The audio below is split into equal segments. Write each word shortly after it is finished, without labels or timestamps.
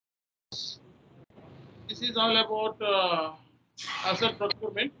this is all about asset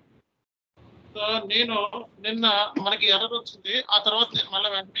procurement. So నేను నిన్న మనకి ఎర్రర్ వచ్చింది, ఆ తర్వాత నేను మళ్ళీ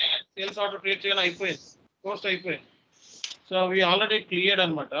వెంటనే సేల్స్ ఆర్డర్ క్రియేట్ చేయాలని అయిపోయింది, పోస్ట్ అయిపోయింది. సో అవి ఆల్రెడీ క్లియర్డ్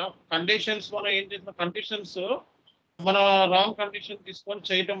అనమాట. కండిషన్స్ మనం ఏం చేసిన కండిషన్స్ మన రాంగ్ కండిషన్ తీసుకొని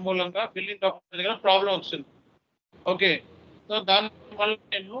చేయడం మూలంగా బిల్లింగ్ డాక్యుమెంట్ దగ్గర ప్రాబ్లం వచ్చింది. ఓకే, సో దానివల్ల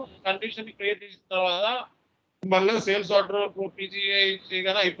నేను కండిషన్ క్రియేట్ చేసిన తర్వాత మళ్ళీ సేల్స్ ఆర్డర్ పీజీఐ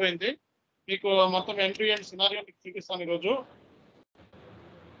చేయగానే అయిపోయింది. మీకు మొత్తం ఎండ్ టు ఎండ్ సినారియో మీకు చూపిస్తాను ఈరోజు.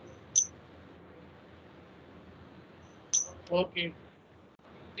 ఓకే,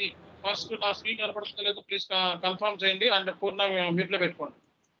 ఫస్ట్ నా స్క్రీన్ కనపడుతుందో లేదో ప్లీజ్ కన్ఫర్మ్ చేయండి అండ్ పూర్ణ మ్యూట్లో పెట్టుకోండి.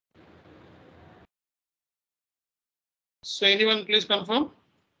 So anyone please confirm.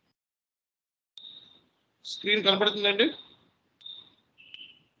 Screen కనపడుతుందండి,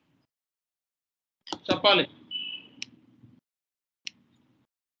 చెప్పాలి.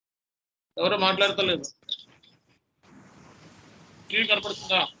 ఎవరు మాట్లాడతలేదు. స్క్రీన్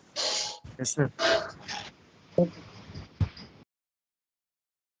కనపడుతుందా?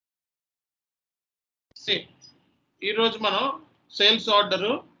 ఈరోజు మనం సేల్స్ ఆర్డర్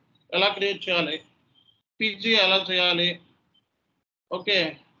ఎలా క్రియేట్ చేయాలి, పీజీ ఎలా చేయాలి, ఓకే,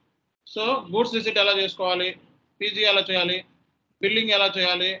 సో గూడ్స్ రిసిట్ ఎలా చేసుకోవాలి, పీజీ ఎలా చేయాలి, బిల్లింగ్ ఎలా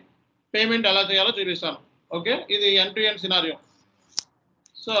చేయాలి, పేమెంట్ ఎలా చేయాలో చూపిస్తాను. ఓకే, ఇది end to end scenario.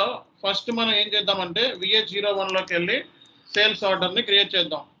 So first మనం ఏం చేద్దామంటే VH01లోకి వెళ్ళి సేల్స్ ఆర్డర్ని క్రియేట్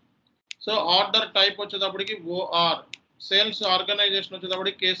చేద్దాం. సో ఆర్డర్ టైప్ వచ్చేటప్పటికి OR, సేల్స్ ఆర్గనైజేషన్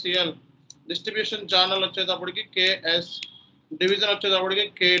వచ్చేటప్పటికి KCL, డిస్ట్రిబ్యూషన్ ఛానల్ వచ్చేటప్పటికి KS, డివిజన్ వచ్చేటప్పటికి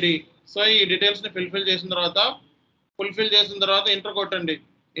KD. సో ఈ డీటెయిల్స్ని ఫుల్ఫిల్ చేసిన తర్వాత ఇంటర్ కొట్టండి.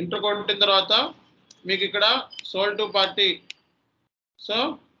 ఇంటర్ కొట్టిన తర్వాత మీకు ఇక్కడ sold to party, so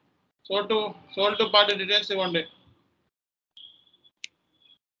sold to party details ఇవ్వండి.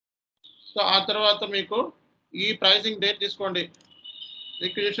 సో ఆ తర్వాత మీకు ఈ ప్రైసింగ్ డేట్ తీసుకోండి,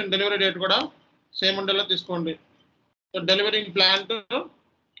 రిక్విజిషన్ డెలివరీ డేట్ కూడా సేమ్ ఉండేలా తీసుకోండి. So delivering plant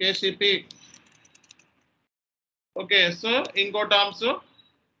KCP, okay. So ఇంకో టర్మ్స్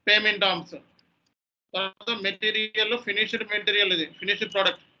పేమెంట్ టర్మ్స్, తర్వాత మెటీరియల్ ఫినిష్డ్ మెటీరియల్, ఇది finished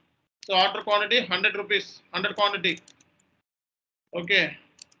product. So order quantity 100 rupees, 100 quantity, okay.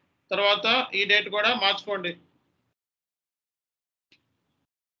 తర్వాత ఈ డేట్ కూడా మార్చుకోండి.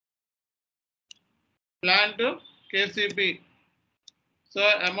 ప్లాంట్ KCP, సో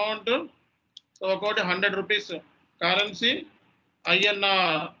అమౌంట్ ఒకటి 100 రూపీస్, కరెన్సీ INR,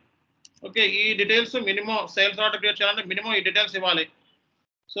 ఓకే. ఈ details minimum sales order create చేయాలంటే మినిమం ఈ డీటెయిల్స్ ఇవ్వాలి.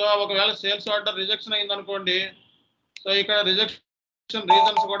 సో ఒకవేళ సేల్స్ ఆర్డర్ రిజెక్షన్ అయిందనుకోండి, సో ఇక్కడ రిజెక్షన్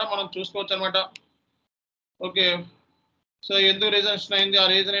రీజన్స్ కూడా మనం చూసుకోవచ్చు అనమాట. ఓకే, సో ఎందుకు రిజెక్షన్ అయింది, ఆ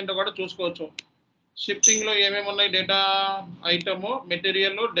రీజన్ ఏంటో కూడా చూసుకోవచ్చు. షిప్పింగ్లో ఏమేమి ఉన్నాయి, data item,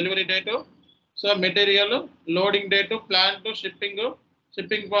 material, delivery date, so material, loading date, plant,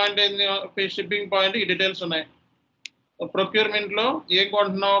 shipping point, ఈ డీటెయిల్స్ ఉన్నాయి. ప్రొక్యూర్మెంట్లో ఏం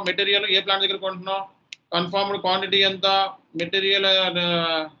కొంటున్నావు, మెటీరియల్ ఏ ప్లాంట్ దగ్గర కొంటున్నావు, కన్ఫర్మ్డ్ క్వాంటిటీ ఎంత, మెటీరియల్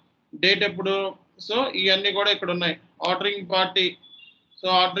డేట్ ఎప్పుడు, సో ఇవన్నీ కూడా ఇక్కడ ఉన్నాయి. Ordering party, so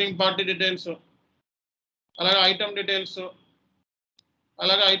ordering party details, అలాగే ఐటమ్ డీటెయిల్స్,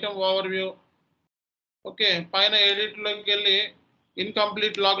 అలాగే ఐటమ్ ఓవర్వ్యూ, ఓకే. పైన ఎడిట్లోకి వెళ్ళి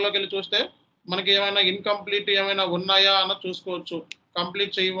ఇన్కంప్లీట్ లాగ్లోకి వెళ్ళి చూస్తే మనకి ఏమైనా ఇన్కంప్లీట్ ఏమైనా ఉన్నాయా అన్నది చూసుకోవచ్చు.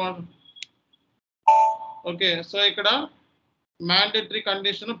 కంప్లీట్ చేయమని, ఓకే. సో ఇక్కడ మ్యాండేటరీ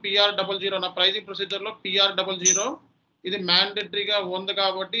కండిషన్ PR00, నా ప్రైజింగ్ ప్రొసీజర్లో PR00 ఇది మ్యాండేటరీగా ఉంది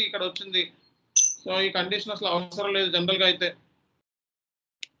కాబట్టి ఇక్కడ వచ్చింది. సో ఈ కండిషన్ అసలు అవసరం లేదు జనరల్గా అయితే,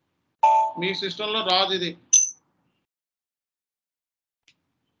 మీ సిస్టంలో రాదు ఇది.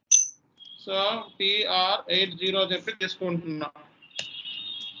 సో PR80 చెప్పి తీసుకుంటున్నా.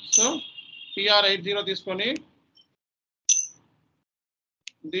 సో PR80 తీసుకొని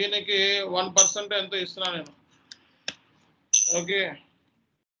దీనికి 1% ఎంతో ఇస్తున్నా నేను, ఓకే.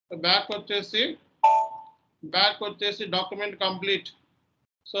 బ్యాక్ వచ్చేసి డాక్యుమెంట్ కంప్లీట్.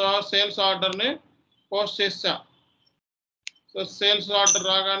 సో సేల్స్ ఆర్డర్ని పోస్ట్ చేసా. సో సేల్స్ ఆర్డర్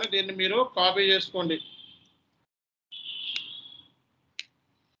రాగానే దీన్ని మీరు కాపీ చేసుకోండి.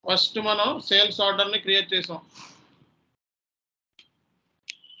 ఫస్ట్ మనం సేల్స్ ఆర్డర్ని క్రియేట్ చేసాం.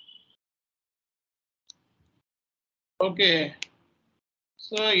 ఓకే,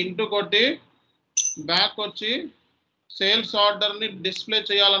 సో ఇంటూ కొట్టి బ్యాక్ వచ్చి సేల్స్ ఆర్డర్ని డిస్ప్లే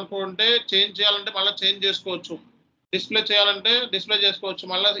చేయాలనుకుంటే చేంజ్ చేయాలంటే మళ్ళీ చేంజ్ చేసుకోవచ్చు, డిస్ప్లే చేయాలంటే డిస్ప్లే చేసుకోవచ్చు,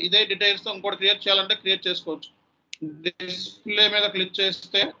 మళ్ళీ ఇదే డీటెయిల్స్తో ఇంకోటి క్రియేట్ చేయాలంటే క్రియేట్ చేసుకోవచ్చు. డిస్ప్లే మీద క్లిక్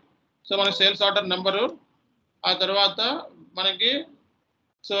చేస్తే సో మనకి సేల్స్ ఆర్డర్ నెంబరు, ఆ తర్వాత మనకి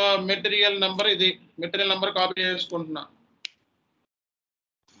సో మెటీరియల్ నెంబర్, ఇది మెటీరియల్ నెంబర్ కాపీ చేసుకుంటున్నా.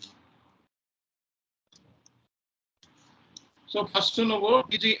 సో ఫస్ట్ నువ్వు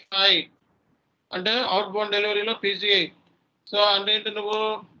PGI అంటే అవుట్ బౌండ్ డెలివరీలో PGI. సో అంటే ఏంటి, నువ్వు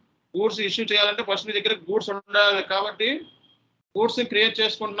గూడ్స్ ఇష్యూ చేయాలంటే ఫస్ట్ నీ దగ్గర గూడ్స్ ఉండాలి. కాబట్టి గూడ్స్ ని క్రియేట్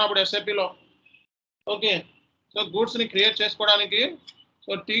చేసుకుంటున్నప్పుడు SAPలో. ఓకే, సో గూడ్స్ ని క్రియేట్ చేసుకోవడానికి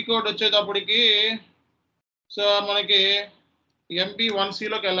సో టీ కోడ్ వచ్చేటప్పటికి సో మనకి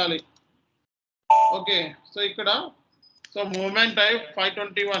MB1Cలోకి వెళ్ళాలి. ఓకే, సో ఇక్కడ so movement type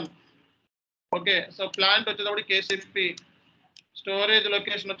 521. Okay, so plant వచ్చేటప్పటికి KCP, స్టోరేజ్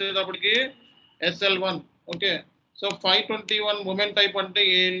లొకేషన్ వచ్చేటప్పటికి SL1. Okay, so 521 moment type అంటే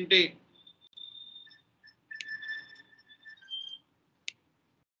ఏంటి?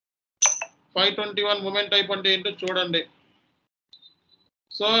 మూమెంట్ టైప్ అంటే ఏంటో చూడండి.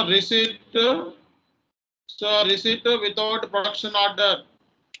 So receipt without production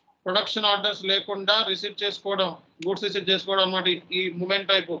orders లేకుండా రిసిట్ చేసుకోవడం, గూడ్స్ రిసిట్ చేసుకోవడం అన్నమాట ఈ మూమెంట్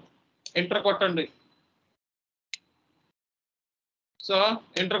టైప్. ఎంటర్ కొట్టండి. సో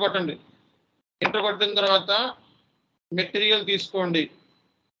ఎంటర్ కొట్టండి. ఎంటర్ కొట్టిన తర్వాత మెటీరియల్ తీసుకోండి.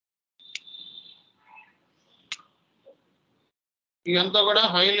 ఇదంతా కూడా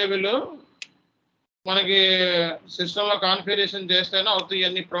హై లెవెల్ మనకి సిస్టంలో కాన్ఫిగరేషన్ చేస్తేనే అవుతాయి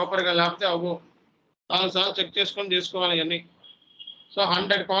ఇవన్నీ ప్రాపర్గా, లేకపోతే అవ్వు. 4 సార్లు చెక్ చేసుకొని తీసుకోవాలి ఇవన్నీ. సో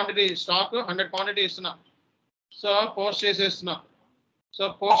 100 క్వాంటిటీ స్టాక్, 100 క్వాంటిటీ ఇస్తున్నా. So post చేసేస్తున్నా. సో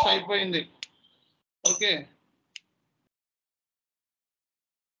పోస్ట్ అయిపోయింది. ఓకే,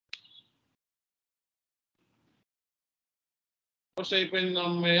 పోస్ట్ అయిపోయింది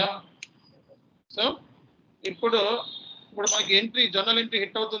అమ్మయ్య. సో ఇప్పుడు మనకి ఎంట్రీ, జనరల్ ఎంట్రీ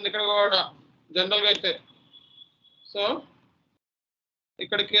హిట్ అవుతుంది ఇక్కడ కూడా జనరల్గా అయితే. సో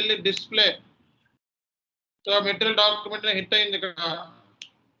ఇక్కడికి వెళ్ళి display, so material document hit అయింది ఇక్కడ.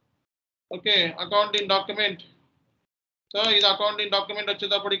 Okay, accounting document. సో ఇది అకౌంటింగ్ డాక్యుమెంట్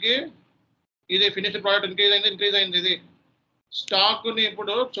వచ్చేటప్పటికి ఇది ఫినిష్డ్ ప్రోడక్ట్ ఇంక్రీజ్ అయింది. ఇది స్టాక్ని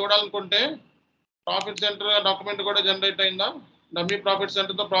ఇప్పుడు చూడాలనుకుంటే ప్రాఫిట్ సెంటర్ డాక్యుమెంట్ కూడా జనరేట్ అయిందా, dummy profit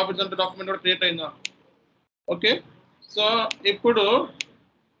సెంటర్తో profit centre document కూడా క్రియేట్ అయిందా. ఓకే, సో ఇప్పుడు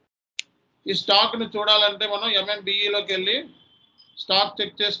ఈ స్టాక్ని చూడాలంటే మనం MMBEలోకి వెళ్ళి స్టాక్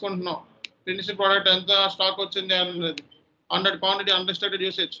చెక్ చేసుకుంటున్నాం. ఫినిష్డ్ ప్రోడక్ట్ ఎంత స్టాక్ వచ్చింది అనేది, 100 quantity unrestricted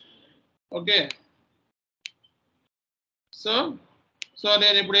usage. Okay, so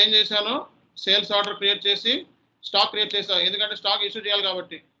నేను ఇప్పుడు ఏం చేశాను, సేల్స్ ఆర్డర్ క్రియేట్ చేసి స్టాక్ క్రియేట్ చేశాను, ఎందుకంటే స్టాక్ ఇష్యూ చేయాలి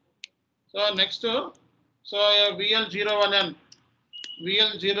కాబట్టి. సో నెక్స్ట్ సో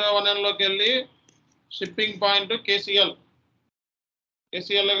VL01Nలోకి వెళ్ళి షిప్పింగ్ పాయింట్ KCL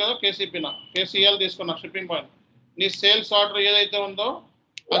కదా, KCL తీసుకున్నా షిప్పింగ్ పాయింట్. నీ సేల్స్ ఆర్డర్ ఏదైతే ఉందో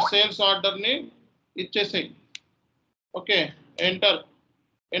ఆ సేల్స్ ఆర్డర్ని ఇచ్చేసేయి. ఓకే, ఎంటర్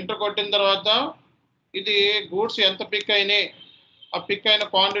కొట్టిన తర్వాత ఇది గూడ్స్ ఎంత పిక్ అయినాయి, ఆ పిక్ అయిన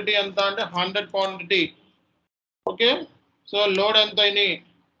క్వాంటిటీ ఎంత అంటే 100 క్వాంటిటీ. ఓకే, సో లోడ్ ఎంత అయినాయి,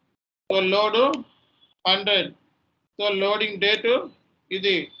 so load 100. So loading date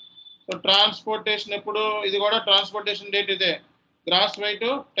ఇది. సో ట్రాన్స్పోర్టేషన్ ఎప్పుడు, ఇది కూడా ట్రాన్స్పోర్టేషన్ డేట్ ఇదే. Gross wait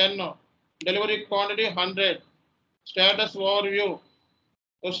 10, delivery quantity 100. Status overview.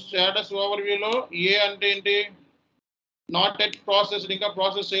 So status ఓవర్వ్యూలో ఏ అంటే ఏంటి, నాట్ ఎట్ ప్రాసెస్, ఇంకా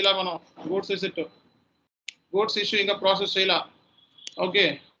ప్రాసెస్ చేయాల మనం. గూడ్స్ ఇష్యూ ఇంకా ప్రాసెస్ చేయాల. ఓకే,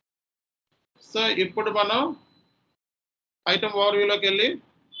 సో ఇప్పుడు మనం ఐటమ్ ఓవర్వ్యూలోకి వెళ్ళి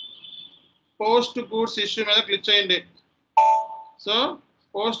పోస్ట్ గూడ్స్ ఇష్యూ మీద క్లిక్ చేయండి. సో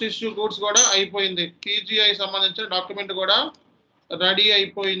పోస్ట్ ఇష్యూ గూడ్స్ కూడా అయిపోయింది. PGI సంబంధించిన డాక్యుమెంట్ కూడా రెడీ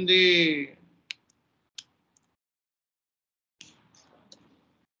అయిపోయింది.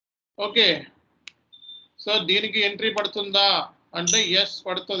 ఓకే, సో దీనికి ఎంట్రీ పడుతుందా అంటే ఎస్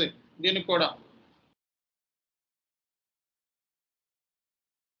పడుతుంది దీనికి కూడా.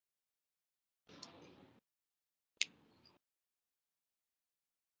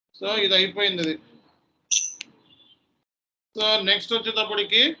 సో ఇది అయిపోయింది ఇది. సో నెక్స్ట్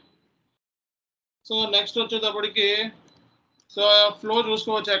వచ్చేటప్పటికి సో ఫ్లో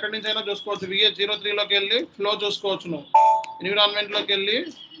చూసుకోవచ్చు, ఎక్కడి నుంచి అయినా చూసుకోవచ్చు. VH03లోకి వెళ్ళి ఫ్లో చూసుకోవచ్చు నువ్వు. ఎన్విరాన్మెంట్లోకి వెళ్ళి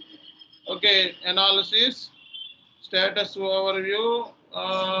ఓకే, అనాలిసిస్, స్టేటస్ ఓవర్వ్యూ,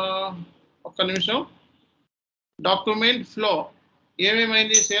 ఒక్క నిమిషం, డాక్యుమెంట్ ఫ్లో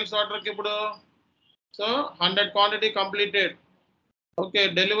ఏమేమైంది సేల్స్ ఆర్డర్కి ఇప్పుడు. So 100 quantity completed. Okay,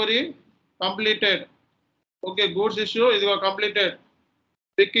 delivery completed. Okay, goods issue ఇదిగో కంప్లీటెడ్,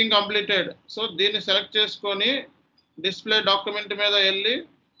 పికింగ్ కంప్లీటెడ్. సో దీన్ని సెలెక్ట్ చేసుకొని డిస్ప్లే డాక్యుమెంట్ మీద వెళ్ళి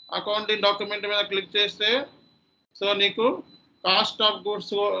అకౌంటింగ్ డాక్యుమెంట్ మీద క్లిక్ చేస్తే సో నీకు cost of goods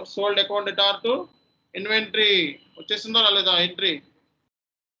sold account to inventory వచ్చేసిందా లేదా ఎంట్రీ.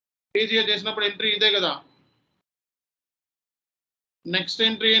 PGI చేసినప్పుడు ఎంట్రీ ఇదే కదా. నెక్స్ట్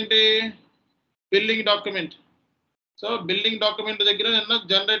ఎంట్రీ ఏంటి, billing document. So billing document దగ్గర నిన్న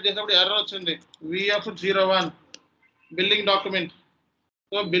జనరేట్ చేసినప్పుడు ఎర్రర్ వచ్చింది VF01 billing document.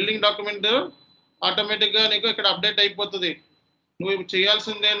 So billing document ఆటోమేటిక్గా నీకు ఇక్కడ అప్డేట్ అయిపోతుంది. నువ్వు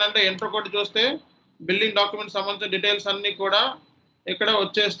చేయాల్సింది ఏంటంటే ఎంటర్ కొట్టి చూస్తే బిల్లింగ్ డాక్యుమెంట్ సంబంధించిన డీటెయిల్స్ అన్నీ కూడా ఇక్కడ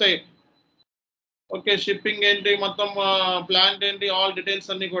వచ్చేస్తాయి. ఓకే, షిప్పింగ్ ఏంటి, మొత్తం ప్లాంట్ ఏంటి, ఆల్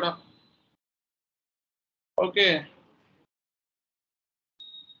డీటెయిల్స్ అన్నీ కూడా. ఓకే,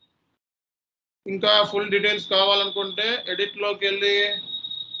 ఇంకా ఫుల్ డీటెయిల్స్ కావాలనుకుంటే ఎడిట్లోకి వెళ్ళి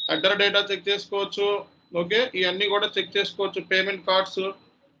అడ్డర్ డేటా చెక్ చేసుకోవచ్చు. ఓకే, ఇవన్నీ కూడా చెక్ చేసుకోవచ్చు. Payment cards,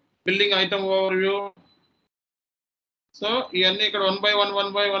 billing item overview. So ఇవన్నీ ఇక్కడ 1 by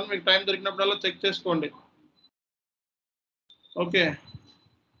 1 మీకు టైం దొరికినప్పుడల్లా చెక్ చేసుకోండి. Okay,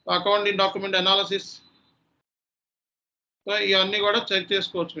 accounting document analysis. So ఇవన్నీ కూడా చెక్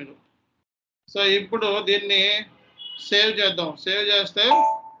చేసుకోవచ్చు మీరు. సో ఇప్పుడు దీన్ని సేవ్ చేద్దాం. సేవ్ చేస్తే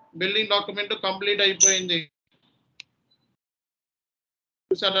బిల్లింగ్ డాక్యుమెంట్ కంప్లీట్ అయిపోయింది.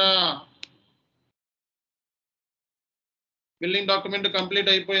 చూసారా, బిల్లింగ్ డాక్యుమెంట్ కంప్లీట్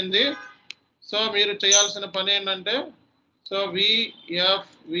అయిపోయింది. సో మీరు చేయాల్సిన పని ఏంటంటే సో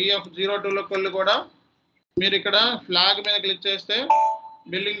VF02లోకి వెళ్ళి కూడా మీరు ఇక్కడ ఫ్లాగ్ మీద క్లిక్ చేస్తే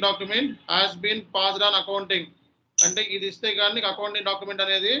billing document has been passed on accounting అంటే ఇది ఇస్తే కానీ అకౌంటింగ్ డాక్యుమెంట్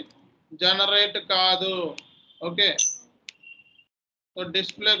అనేది జనరేట్ కాదు. ఓకే, సో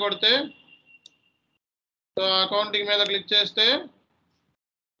డిస్ప్లే కొడితే సో అకౌంటింగ్ మీద క్లిక్ చేస్తే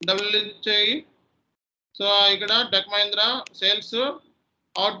డబుల్ క్లిక్ చేయి. సో ఇక్కడ tech Mahindra sales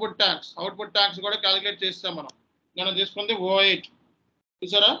output tax కూడా క్యాలిక్యులేట్ చేస్తాం మనం తీసుకుంది 08.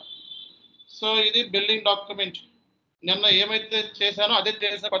 చూసారా, సో ఇది బిల్లింగ్ డాక్యుమెంట్. నిన్న ఏమైతే చేశానో అదే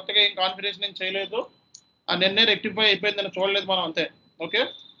చేసా, కొత్తగా ఏం కాన్ఫిగరేషన్ ఏం చేయలేదు. ఆ నిన్నే రెక్టిఫై అయిపోయిందని చూడలేదు మనం, అంతే. ఓకే,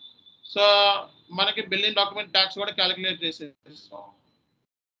 సో మనకి బిల్లింగ్ డాక్యుమెంట్ ట్యాక్స్ కూడా క్యాలిక్యులేట్ చేసేస్తాం.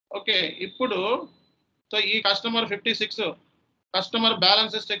 ఓకే, ఇప్పుడు సో ఈ కస్టమర్ 56 కస్టమర్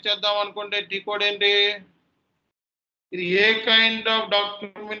బ్యాలెన్సెస్ చెక్ చేద్దాం అనుకుంటే టీ కోడ్ ఏంటి, ఇది ఏ కైండ్ ఆఫ్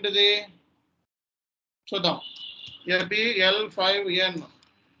డాక్యుమెంట్ ఇది చూద్దాం. FBL5N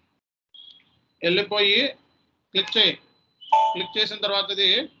వెళ్ళిపోయి క్లిక్ చేయి. క్లిక్ చేసిన తర్వాత ఇది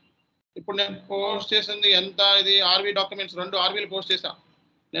ఇప్పుడు నేను పోస్ట్ చేసింది ఎంత, ఇది ఆర్వీ డాక్యుమెంట్స్ 2 ఆర్వీలు పోస్ట్ చేసా,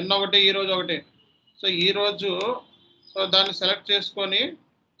 నిన్న ఒకటి ఈరోజు ఒకటి. సో ఈరోజు సో దాన్ని సెలెక్ట్ చేసుకొని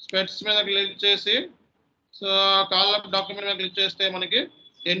స్పెట్స్ మీద క్లిక్ చేసి సో కాలమ్ డాక్యుమెంట్ మీద క్లిక్ చేస్తే మనకి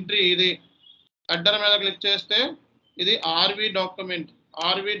ఎంట్రీ ఇది. అడ్డర్ మీద క్లిక్ చేస్తే ఇది ఆర్వీ డాక్యుమెంట్.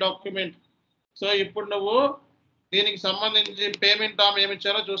 సో ఇప్పుడు నువ్వు దీనికి సంబంధించి పేమెంట్ టర్మ్ ఏమి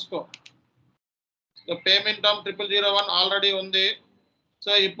ఇచ్చారో చూసుకో. సో పేమెంట్ టర్మ్ 0001 ఆల్రెడీ ఉంది.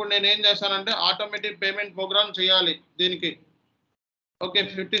 సో ఇప్పుడు నేను ఏం చేస్తానంటే ఆటోమేటిక్ పేమెంట్ ప్రోగ్రామ్ చేయాలి దీనికి. ఓకే,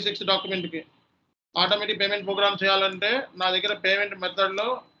 56 డాక్యుమెంట్కి ఆటోమేటిక్ పేమెంట్ ప్రోగ్రామ్ చేయాలంటే నా దగ్గర పేమెంట్ మెథడ్లో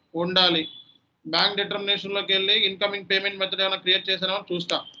ఉండాలి. బ్యాంక్ డిటర్మినేషన్లోకి వెళ్ళి ఇన్కమింగ్ పేమెంట్ మెథడ్ ఏమైనా క్రియేట్ చేసానో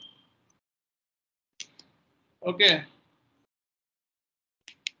చూస్తా. Okay,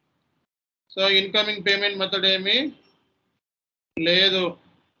 so incoming payment method ఏమీ లేదు.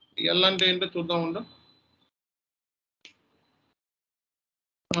 ఎల్ అంటే ఏంటో చూద్దాం ఉండు.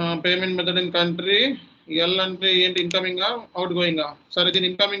 Payment method in country. L అంటే ఏంటి, ఇన్కమింగా అవుట్ గోయింగా. సరే, దీన్ని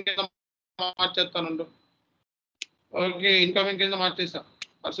ఇన్కమింగ్ కింద మార్చేస్తానుండు. ఓకే, ఇన్కమింగ్ కింద మార్చేస్తా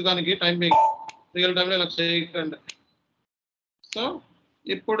ప్రస్తుతానికి. టైం రియల్ టైంలో ఇలా చేయకండి. సో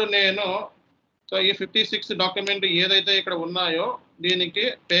ఇప్పుడు నేను సో ఈ 56 డాక్యుమెంట్ ఏదైతే ఇక్కడ ఉన్నాయో దీనికి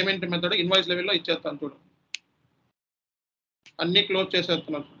పేమెంట్ మెథడ్ ఇన్వాయిస్ లెవెల్లో ఇచ్చేస్తాను చూడు. అన్నీ క్లోజ్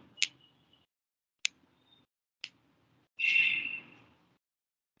చేసేస్తున్నాను.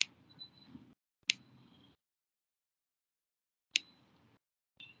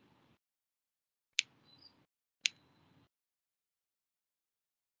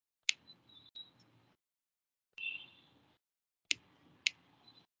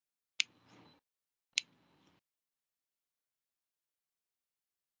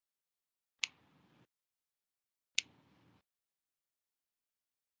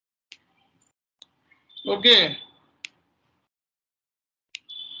 ఓకే,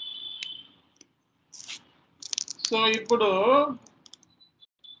 సో ఇప్పుడు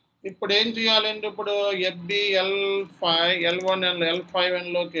ఏం చేయాలంటే ఇప్పుడు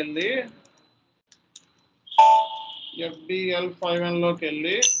L5Nలోకి వెళ్ళి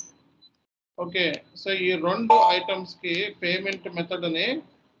ఓకే, సో ఈ 2 ఐటమ్స్కి పేమెంట్ మెథడ్ని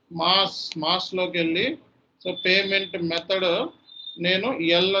మాస్లోకి వెళ్ళి సో పేమెంట్ మెథడ్ నేను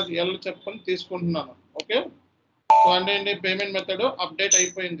ఎల్ చెప్పుకొని తీసుకుంటున్నాను. ఓకే, సో అంటే ఏంటి, పేమెంట్ మెథడ్ అప్డేట్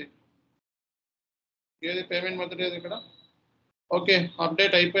అయిపోయింది. ఏది పేమెంట్ మెథడ్ ఏది ఇక్కడ. ఓకే,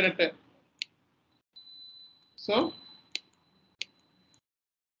 అప్డేట్ అయిపోయినట్టే. So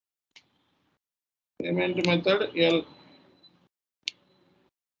payment method L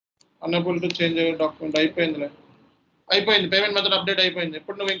unable to change document అయిపోయిందిలే, అయిపోయింది. పేమెంట్ మెథడ్ అప్డేట్ అయిపోయింది.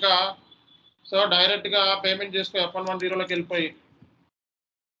 ఇప్పుడు నువ్వు ఇంకా సో డైరెక్ట్గా పేమెంట్ చేసుకో. F110లోకి వెళ్ళిపోయి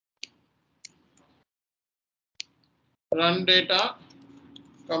run data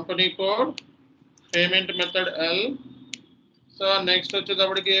company code payment method L. So next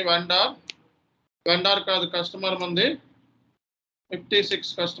వచ్చేటప్పటికి వెండార్ కాదు, కస్టమర్ మంది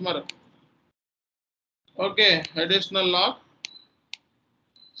 56 customer. Okay, additional lock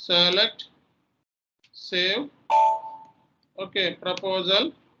select save. Okay, proposal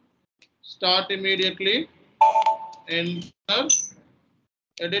start immediately, enter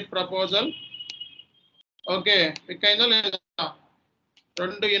edit proposal. Okay, pick అయిందా లేదా?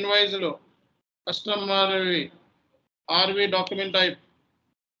 2 ఇన్వాయిస్లు customer RV document type.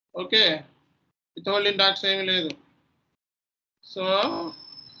 Okay, withholding tax ఏమీ లేదు. So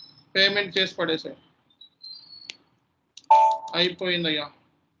payment చేసి పడేసాయి, అయిపోయిందయ్యా.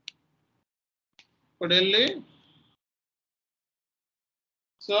 ఇప్పుడు వెళ్ళి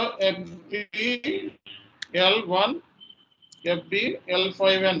so FBL1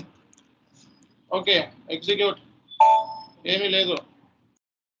 FBL5N. Okay, execute. ఏమీ లేదు,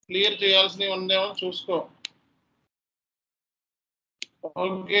 క్లియర్ చేయాల్సినవి ఉందేమో చూసుకో.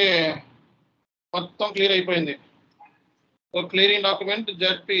 ఓకే, మొత్తం క్లియర్ అయిపోయింది. So clearing document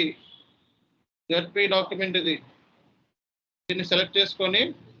ZP document ఇది. దీన్ని సెలెక్ట్ చేసుకొని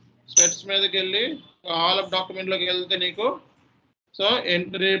స్టెప్స్ మీదకి వెళ్ళి ఆల్ ఆఫ్ డాక్యుమెంట్లోకి వెళ్తే నీకు సో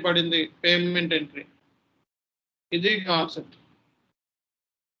ఎంట్రీ పడింది, పేమెంట్ ఎంట్రీ. ఇది కాన్సెప్ట్,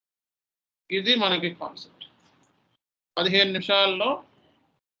 ఇది మనకి కాన్సెప్ట్. 15 నిమిషాల్లో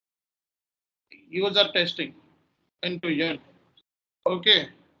user testing end to end. Okay,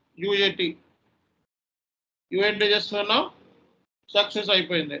 UAT చేస్తున్నాం, సక్సెస్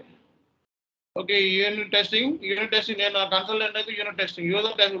అయిపోయింది. ఓకే, యూనిట్ టెస్టింగ్ నేను కన్సల్టెంట్ అయితే యూనిట్ టెస్టింగ్,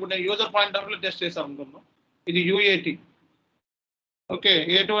 యూజర్ టెస్ట్. ఇప్పుడు నేను user point of view test చేస్తాను అనుకున్నాను. ఇది యూఏటీ. ఓకే,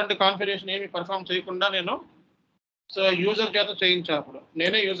 ఎటువంటి కాన్ఫిగరేషన్ ఏమి పర్ఫామ్ చేయకుండా నేను సో యూజర్ చేత చేయించా. అప్పుడు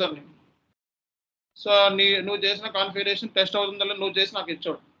నేనే యూజర్ని. సో నువ్వు చేసిన కాన్ఫిగరేషన్ టెస్ట్ అవుతుందో నువ్వు చేసి నాకు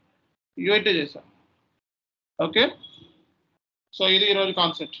ఇచ్చాడు, యూఐటీ చేశా. ఓకే, సో ఇది ఈరోజు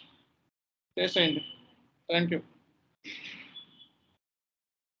కాన్సెప్ట్. చేసేయండి. Thank you.